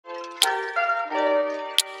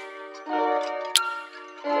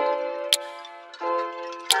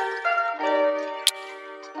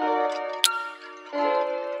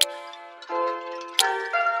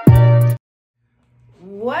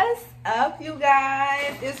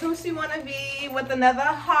guys, it's Who She Wanna Be with another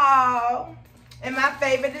haul in my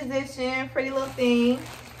favorite edition, Prettylittlething.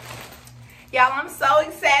 Y'all, I'm so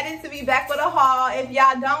excited to be back with a haul. If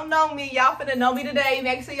y'all don't know me, y'all finna know me today.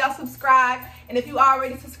 Make sure y'all subscribe. And if you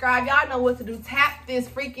already subscribed, y'all know what to do. Tap this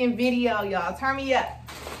freaking video, y'all. Turn me up.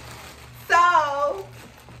 So,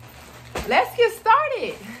 let's get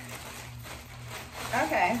started.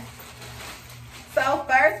 Okay. So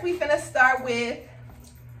first, we finna start with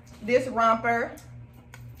this romper.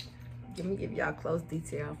 Let me give y'all close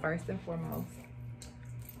detail first and foremost.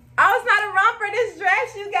 Oh, it's not a romper, this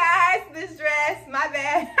dress, you guys. This dress, my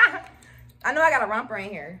bad. I know I got a romper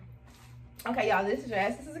in here. Okay, y'all, this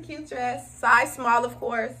dress, this is a cute dress. Size small, of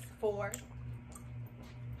course, 4.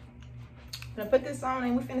 I'm gonna put this on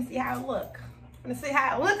and we finna see how it look. Finna see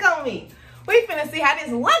how it look on me. We finna see how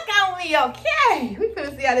this look on me, okay? We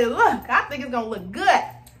finna see how this look. I think it's gonna look good.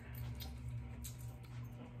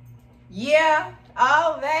 Yeah,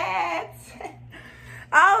 all that.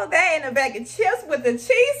 All that in a bag of chips with the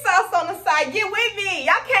cheese sauce on the side. Get with me.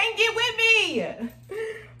 Y'all can't get with me.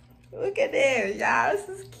 Look at this, y'all. This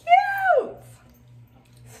is cute.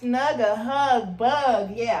 Snug a hug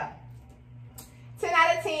bug, yeah. 10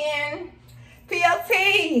 out of 10.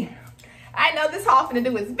 PLT. I know this haul finna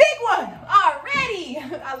do its big one already.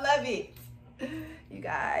 I love it. You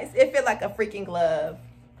guys, it feel like a freaking glove.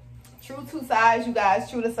 True to size, you guys,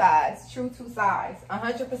 true to size. True to size,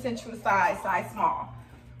 100% true to size, size small.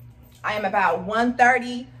 I am about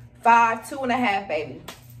 135, 2.5, baby.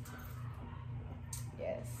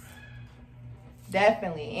 Yes,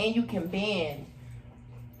 definitely. And you can bend.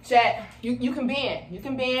 Chat, you can bend. You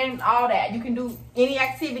can bend, all that. You can do any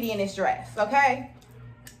activity in this dress, okay?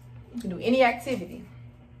 You can do any activity.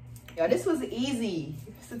 Yo, this was easy.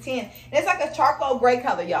 It's a 10. And it's like a charcoal gray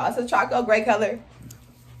color, y'all. It's a charcoal gray color.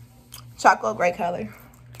 Charcoal gray color.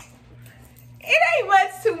 It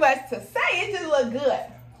ain't too much to say. It just look good.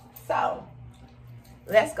 So,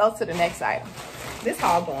 let's go to the next item. This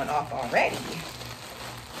haul going off already.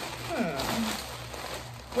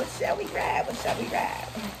 What shall we grab? What shall we grab?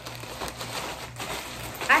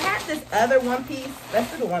 I have this other one piece.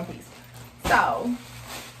 Let's do the one piece. So,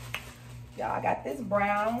 y'all, I got this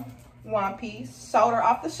brown one piece. Shoulder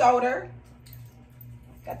off the shoulder.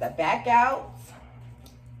 Got the back out.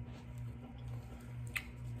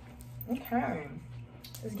 Okay.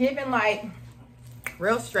 It's giving like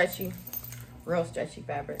real stretchy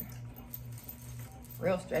fabric.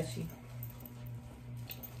 Real stretchy.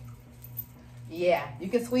 Yeah, you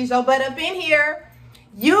can squeeze your butt up in here.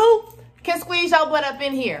 You can squeeze your butt up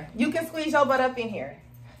in here. You can squeeze your butt up in here.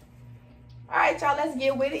 All right, y'all, let's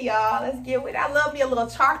get with it, y'all. Let's get with it. I love me a little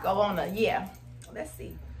charcoal on the, yeah. Let's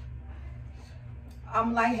see.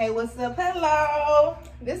 I'm like, hey, what's up? Hello.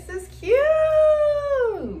 This is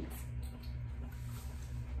cute.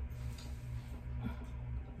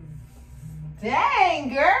 Dang,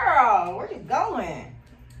 girl. Where you going?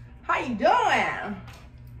 How you doing?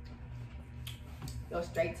 Go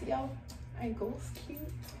straight to your ankles. Cute.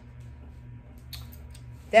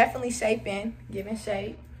 Definitely shaping, giving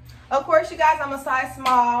shape. Of course, you guys, I'm a size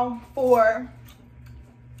small 4.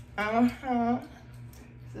 It's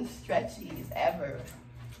as stretchy as ever.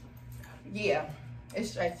 Yeah,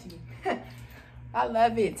 it's stretchy. I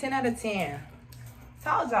love it. 10 out of 10.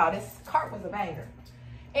 Told y'all this cart was a banger.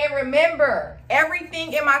 And remember,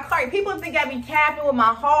 everything in my cart. People think I be capping with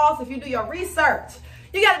my hauls. If you do your research,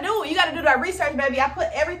 you gotta do it. You gotta do that research, baby. I put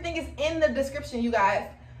everything is in the description, you guys.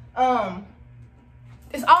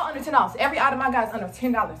 It's all under $10. Every item I got is under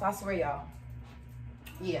 $10. I swear, y'all.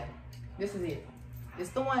 Yeah, this is it. This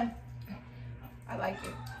the one. I like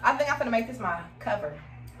it. I think I'm gonna make this my cover.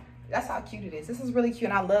 That's how cute it is. This is really cute,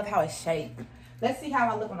 and I love how it's shaped. Let's see how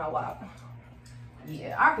I look when I walk.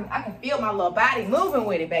 Yeah, I can feel my little body moving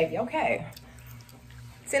with it, baby. Okay.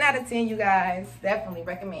 10 out of 10, you guys. Definitely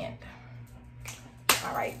recommend.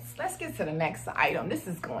 All right, let's get to the next item. This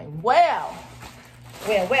is going well.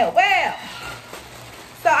 Well.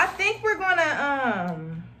 So I think we're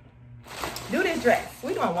gonna do this dress.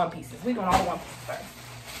 We're doing one pieces. We're doing all the one pieces first.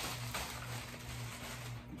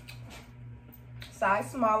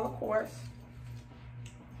 Size small, of course.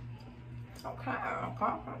 Okay.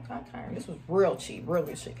 This was real cheap,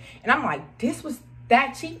 really cheap. And I'm like, this was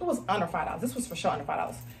that cheap? It was under $5. This was for sure under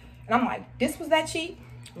 $5. And I'm like, this was that cheap?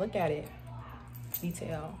 Look at it.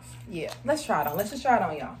 Details. Yeah, let's try it on. Let's just try it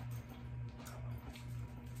on, y'all.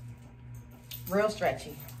 Real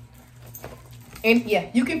stretchy. And yeah,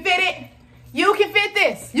 you can fit it. You can fit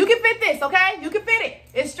this. You can fit this, okay? You can fit it.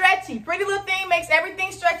 It's stretchy. Prettylittlething makes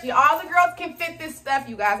everything stretchy. All the girls can fit this stuff,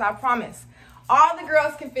 you guys. I promise. All the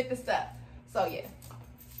girls can fit this stuff. So yeah,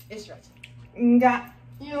 it's stretchy. Got,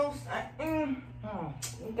 you know what I'm saying?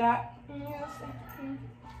 Got, you know what I'm saying?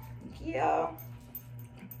 Yeah.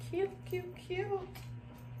 Cute, cute, cute.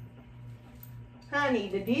 Honey,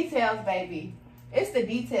 the details, baby. It's the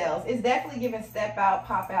details. It's definitely giving step out,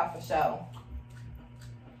 pop out for show.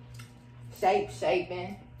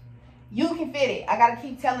 Shaping. You can fit it. I gotta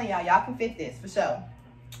keep telling y'all, y'all can fit this for sure.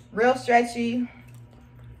 Real stretchy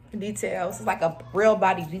details. It's like a real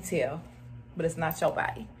body detail, but it's not your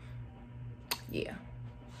body. Yeah.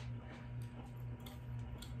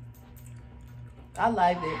 I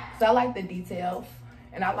like it. So I like the details,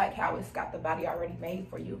 and I like how it's got the body already made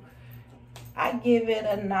for you. I give it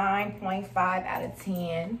a 9.5 out of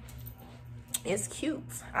 10. It's cute.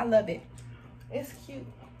 I love it. It's cute.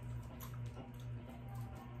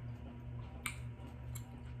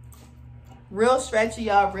 Real stretchy,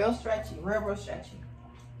 y'all. Real stretchy. Real stretchy.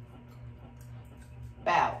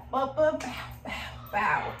 Bow. Bow, bow, bow,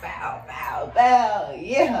 bow, bow, bow, bow.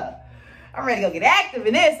 Yeah. I'm ready to go get active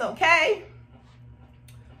in this, okay?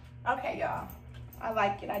 Okay, y'all. I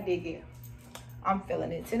like it. I dig it. I'm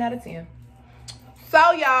feeling it. 10 out of 10.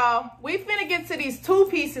 So, y'all, we finna get to these two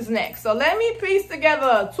pieces next. So, let me piece together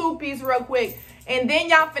a two-piece real quick, and then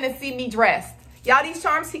y'all finna see me dressed. Y'all, these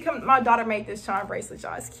charms, my daughter made this charm bracelet,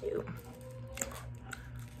 y'all. It's cute.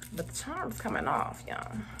 But the charm's coming off,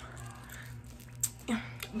 y'all.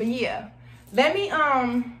 But, yeah. Let me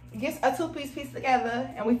get a two-piece piece together,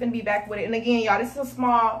 and we finna be back with it. And, again, y'all, this is a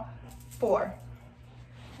small 4.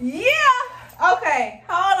 Yeah! Okay,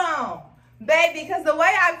 hold on. Baby, because the way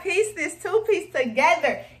I pieced this two-piece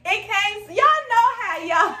together, it came, y'all know how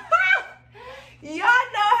y'all,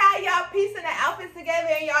 piecing the outfits together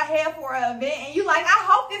in y'all hair for an event, and you like, I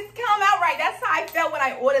hope this come out right. That's how I felt when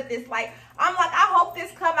I ordered this. Like, I'm like, I hope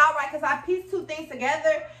this come out right, because I pieced two things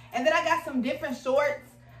together, and then I got some different shorts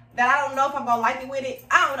that I don't know if I'm going to like it with it.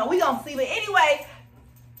 I don't know. We going to see. But anyway,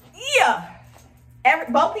 yeah.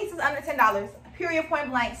 Both pieces under $10. Period, point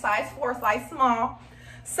blank, size 4, size small.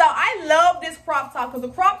 So I love this crop top because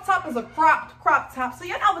the crop top is a cropped crop top. So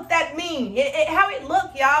you know what that means. How it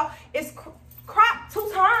look, y'all. It's cropped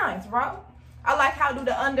 2 times, bro. I like how I do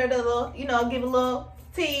the under the little, you know, give a little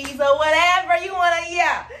tease or whatever you want to,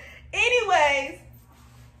 yeah. Anyways,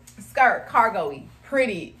 skirt, cargo-y,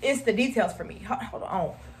 pretty. It's the details for me. Hold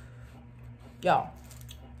on. Y'all.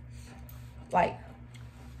 Like,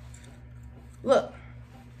 look.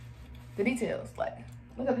 The details, like,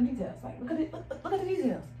 look at the details. Like, look at it. Look at the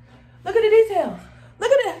details. Look at the details.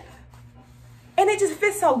 Look at it. And it just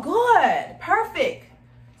fits so good. Perfect.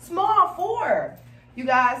 Small 4. You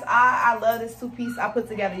guys, I love this two-piece I put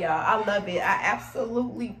together, y'all. I love it. I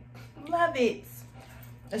absolutely love it.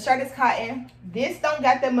 The shirt is cotton. This don't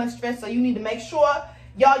got that much stretch, so you need to make sure,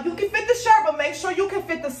 y'all, you can fit the shirt, but make sure you can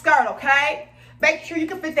fit the skirt, okay? Make sure you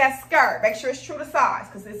can fit that skirt. Make sure it's true to size,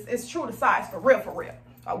 because it's true to size for real,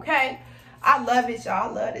 okay? I love it, y'all.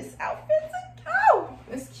 I love this outfit. Oh,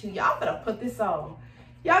 it's cute. Y'all finna put this on.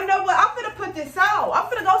 Y'all know what? I'm finna put this on. I'm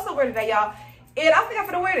finna go somewhere today, y'all. And I think I'm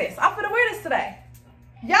finna wear this. I'm finna wear this today.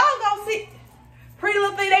 Y'all gonna see. Pretty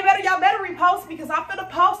Little Thing, y'all better repost me because I'm finna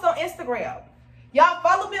post on Instagram. Y'all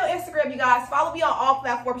follow me on Instagram, you guys. Follow me on all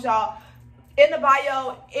platforms, y'all. In the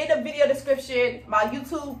bio, in the video description, my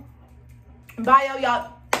YouTube bio,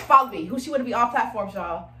 y'all follow me. Who she wanna be all platforms,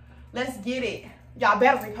 y'all. Let's get it. Y'all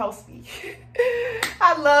better repost me.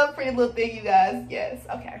 I love Pretty Little Thing, you guys. Yes,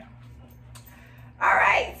 okay. All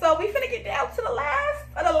right, so we finna get down to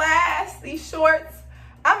the last, these shorts.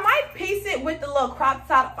 I might piece it with the little crop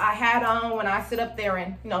top I had on when I sit up there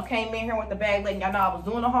and, you know, came in here with the bag letting y'all know I was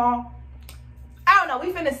doing a haul. I don't know,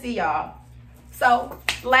 we finna see y'all. So,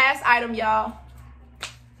 last item, y'all.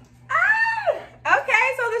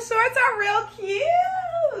 Okay, so the shorts are real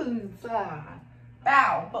cute. Bow,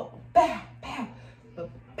 bow, bow, bow,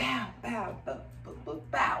 bow, bow,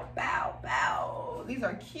 bow, bow, bow. These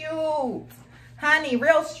are cute. Honey,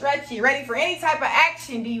 real stretchy, ready for any type of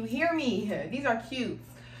action. Do you hear me? These are cute.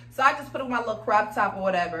 So I just put on my little crop top or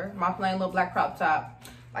whatever. My plain little black crop top,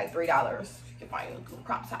 like $3. You can find a little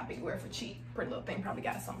crop top anywhere for cheap. Pretty Little Thing probably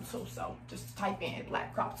got something too. So just type in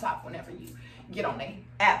black crop top whenever you get on the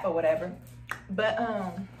app or whatever. But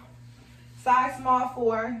size small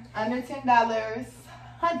 4, under $10.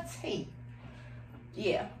 Hunty.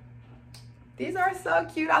 Yeah. These are so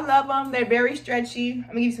cute. I love them. They're very stretchy. I'm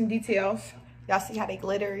gonna give you some details. Y'all see how they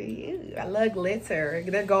glitter? Ew, I love glitter.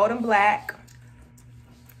 They're gold and black.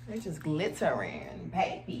 They're just glittering,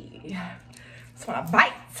 baby. Just wanna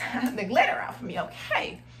bite the glitter off of me,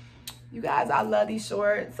 okay? You guys, I love these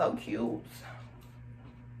shorts. So cute.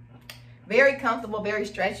 Very comfortable, very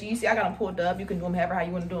stretchy. You see, I got them pulled up. You can do them however how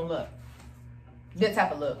you want to do them. Look. This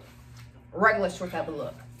type of look. regular shorts have a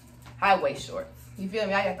look. High waist shorts. You feel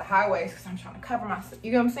me? I got the high waist because I'm trying to cover myself.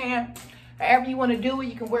 You know what I'm saying? However you want to do it,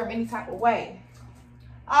 you can wear them any type of way.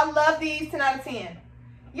 I love these 10 out of 10.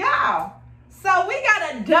 Y'all, so we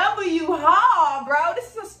got a W haul, bro.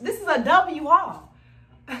 This is a W haul.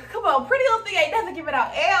 Come on, Pretty Little Thing ain't never giving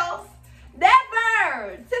out L's.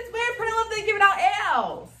 Never. Since when Pretty Little Thing giving out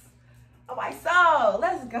L's? Oh my soul,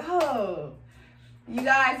 let's go. You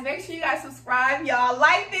guys, make sure you guys subscribe. Y'all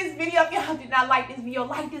like this video. If y'all did not like this video,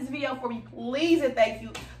 like this video for me, please and thank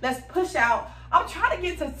you. Let's push out. I'm trying to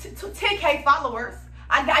get to 10K followers.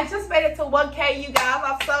 I just made it to 1K, you guys.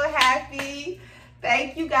 I'm so happy.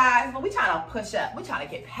 Thank you guys. But we trying to push up. We trying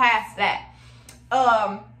to get past that.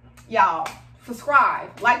 Y'all,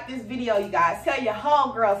 subscribe. Like this video, you guys. Tell your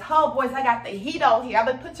homegirls, homeboys, I got the heat on here. I'm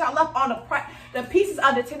going to put y'all up on the pieces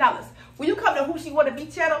under $10. When you come to Who She Wanna Be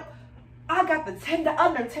channel, I got the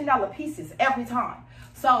under $10 pieces every time.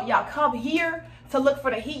 So y'all come here to look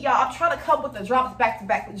for the heat, y'all. I'm trying to come with the drops back to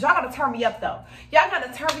back. Y'all gotta turn me up though. Y'all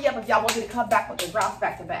gotta turn me up if y'all want me to come back with the drops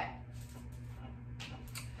back to back.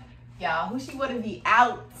 Y'all, Who She Wanna Be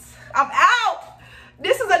out. I'm out.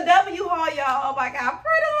 This is a W haul, y'all. Oh my God,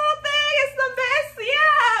 Pretty Little Thing. It's the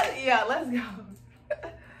best. Yeah. Yeah, let's go.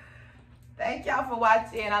 Thank y'all for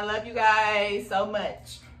watching. I love you guys so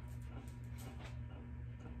much.